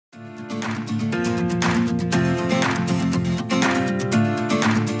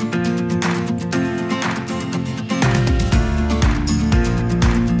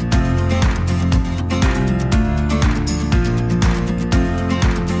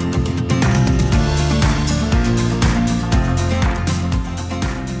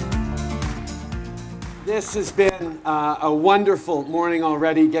this has been a wonderful morning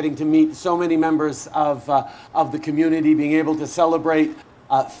already, getting to meet so many members of the community, being able to celebrate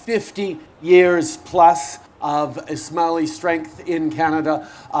 50 years plus of Ismaili strength in Canada.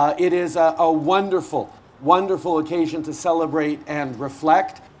 It is a wonderful, wonderful occasion to celebrate and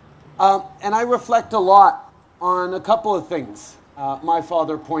reflect. And I reflect a lot on a couple of things my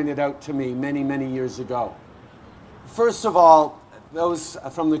father pointed out to me many, many years ago. First of all, those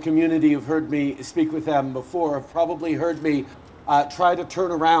from the community who've heard me speak with them before have probably heard me try to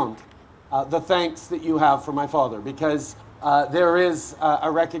turn around the thanks that you have for my father, because there is a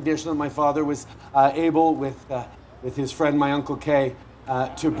recognition that my father was able, with his friend, my Uncle Kay,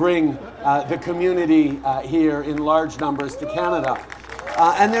 to bring the community here in large numbers to Canada.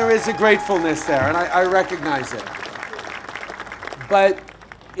 And there is a gratefulness there, and I recognize it. But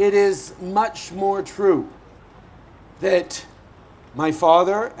it is much more true that my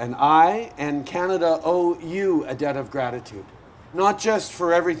father and I and Canada owe you a debt of gratitude, not just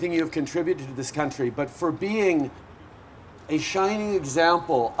for everything you have contributed to this country, but for being a shining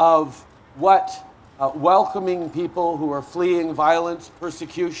example of what welcoming people who are fleeing violence,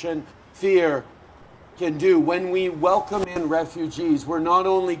 persecution, fear can do. When we welcome in refugees, we're not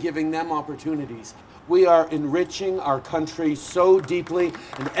only giving them opportunities, we are enriching our country so deeply,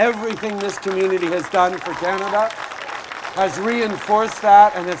 and everything this community has done for Canada has reinforced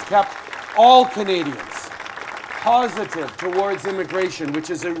that and has kept all Canadians positive towards immigration, which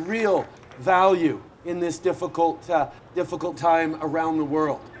is a real value in this difficult time around the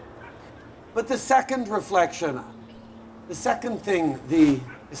world. But the second reflection, the second thing the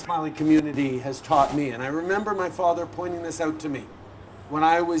Ismaili community has taught me, and I remember my father pointing this out to me when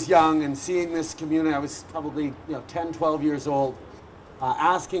I was young and seeing this community. I was probably 10, 12 years old,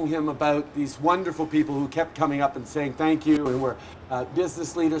 asking him about these wonderful people who kept coming up and saying thank you, and were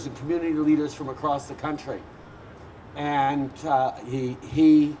business leaders and community leaders from across the country. And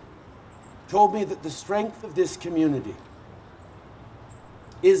he told me that the strength of this community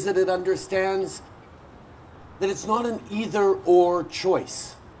is that it understands that it's not an either-or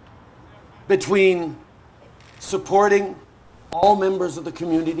choice between supporting all members of the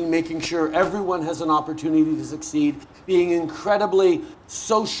community, making sure everyone has an opportunity to succeed, being incredibly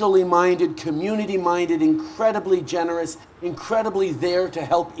socially minded, community minded, incredibly generous, incredibly there to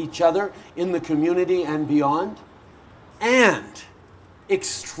help each other in the community and beyond, and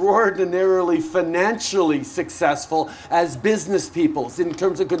extraordinarily financially successful as business people in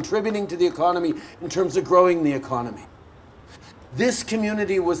terms of contributing to the economy, in terms of growing the economy. This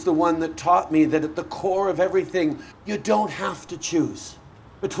community was the one that taught me that at the core of everything, you don't have to choose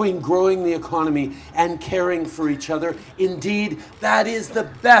between growing the economy and caring for each other. Indeed, that is the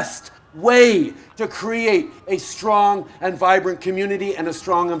best way to create a strong and vibrant community and a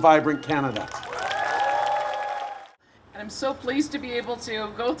strong and vibrant Canada. I'm so pleased to be able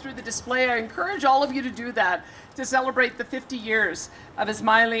to go through the display. I encourage all of you to do that, to celebrate the 50 years of the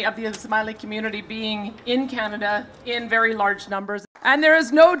Ismaili community being in Canada in very large numbers. And there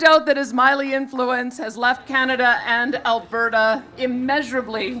is no doubt that Ismaili influence has left Canada and Alberta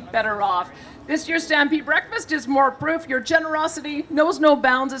immeasurably better off. This year's Stampede Breakfast is more proof your generosity knows no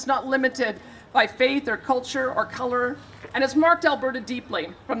bounds. It's not limited by faith or culture or color. And it's marked Alberta deeply,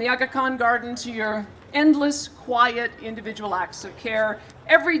 from the Aga Khan Garden to your endless, quiet, individual acts of care.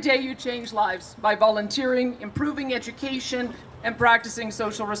 Every day you change lives by volunteering, improving education, and practicing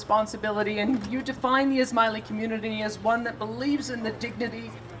social responsibility. And you define the Ismaili community as one that believes in the dignity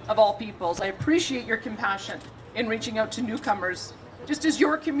of all peoples. I appreciate your compassion in reaching out to newcomers. Just as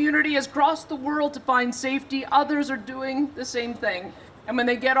your community has crossed the world to find safety, others are doing the same thing. And when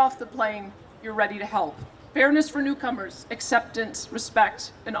they get off the plane, you're ready to help. Fairness for newcomers, acceptance,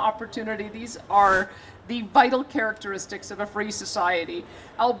 respect, and opportunity. These are the vital characteristics of a free society.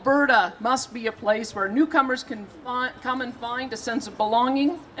 Alberta must be a place where newcomers can come and find a sense of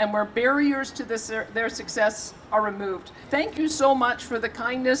belonging, and where barriers to their success are removed. Thank you so much for the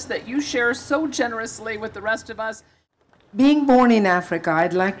kindness that you share so generously with the rest of us. Being born in Africa,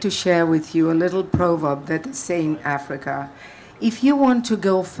 I'd like to share with you a little proverb that is saying in Africa, if you want to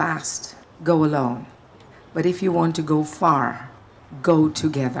go fast, go alone. But if you want to go far, go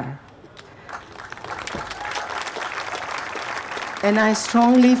together. And I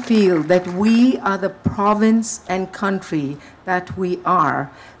strongly feel that we are the province and country that we are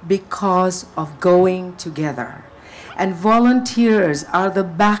because of going together. And volunteers are the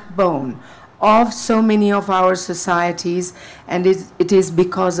backbone of so many of our societies, and it is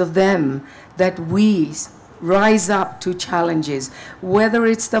because of them that we rise up to challenges, whether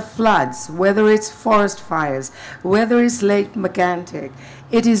it's the floods, whether it's forest fires, whether it's Lake Megantic.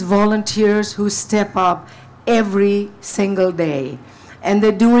 It is volunteers who step up every single day. And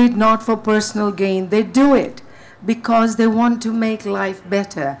they do it not for personal gain. They do it because they want to make life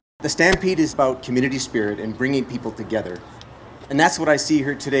better. The Stampede is about community spirit and bringing people together. And that's what I see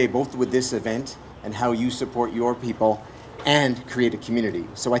here today, both with this event and how you support your people and create a community.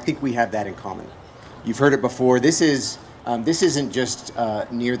 So I think we have that in common. You've heard it before. This isn't just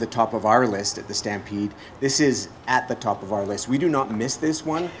near the top of our list at the Stampede. This is at the top of our list. We do not miss this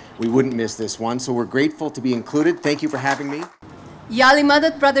one. We wouldn't miss this one. So we're grateful to be included. Thank you for having me. Yali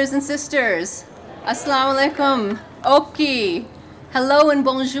Madat, brothers and sisters. Assalamu alaikum. Oki. Hello and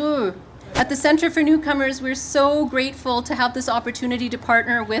bonjour. At the Center for Newcomers, we're so grateful to have this opportunity to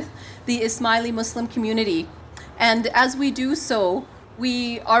partner with the Ismaili Muslim community. And as we do so,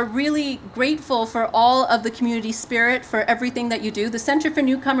 we are really grateful for all of the community spirit, for everything that you do. The Center for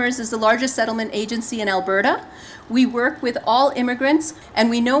Newcomers is the largest settlement agency in Alberta. We work with all immigrants, and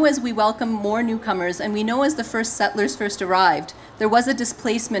we know as we welcome more newcomers, and we know as the first settlers first arrived, there was a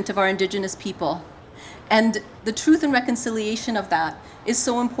displacement of our Indigenous people. And the truth and reconciliation of that is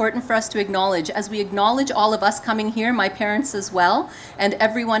so important for us to acknowledge. As we acknowledge all of us coming here, my parents as well, and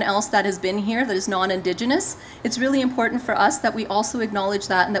everyone else that has been here that is non-Indigenous, it's really important for us that we also acknowledge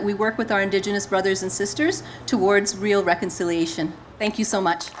that and that we work with our Indigenous brothers and sisters towards real reconciliation. Thank you so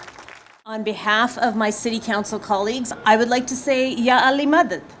much. On behalf of my City Council colleagues, I would like to say, Ya Ali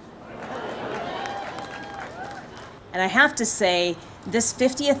Madad. And I have to say, this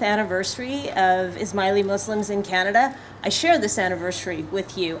 50th anniversary of Ismaili Muslims in Canada, I share this anniversary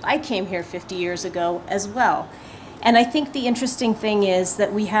with you. I came here 50 years ago as well. And I think the interesting thing is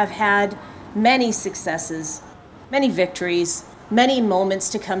that we have had many successes, many victories, many moments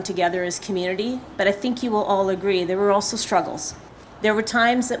to come together as community, but I think you will all agree there were also struggles. There were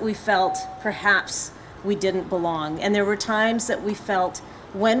times that we felt perhaps we didn't belong, and there were times that we felt,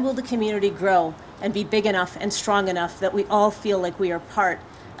 when will the community grow and be big enough and strong enough that we all feel like we are part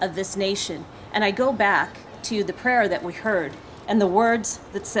of this nation? And I go back to the prayer that we heard and the words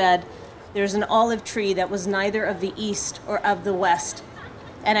that said, there's an olive tree that was neither of the east or of the west.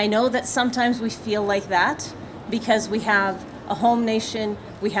 And I know that sometimes we feel like that because we have a home nation,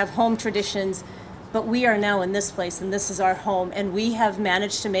 we have home traditions, but we are now in this place and this is our home, and we have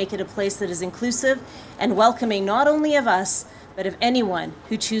managed to make it a place that is inclusive and welcoming not only of us, but of anyone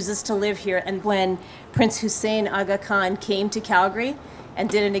who chooses to live here. And when Prince Hussein Aga Khan came to Calgary and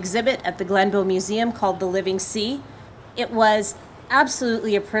did an exhibit at the Glenbow Museum called The Living Sea, it was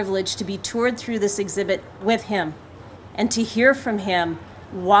absolutely a privilege to be toured through this exhibit with him and to hear from him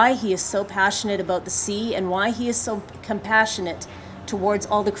why he is so passionate about the sea and why he is so compassionate towards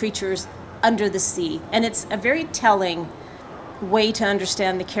all the creatures under the sea. And it's a very telling way to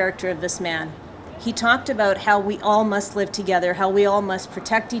understand the character of this man. He talked about how we all must live together, how we all must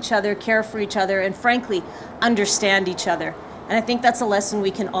protect each other, care for each other, and frankly, understand each other. And I think that's a lesson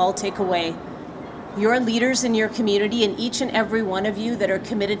we can all take away. Your leaders in your community, and each and every one of you that are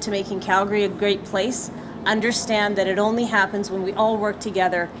committed to making Calgary a great place, understand that it only happens when we all work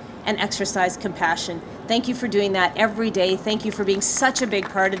together and exercise compassion. Thank you for doing that every day. Thank you for being such a big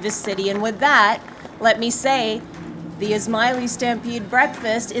part of this city. And with that, let me say, the Ismaili Stampede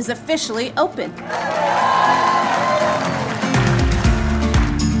Breakfast is officially open.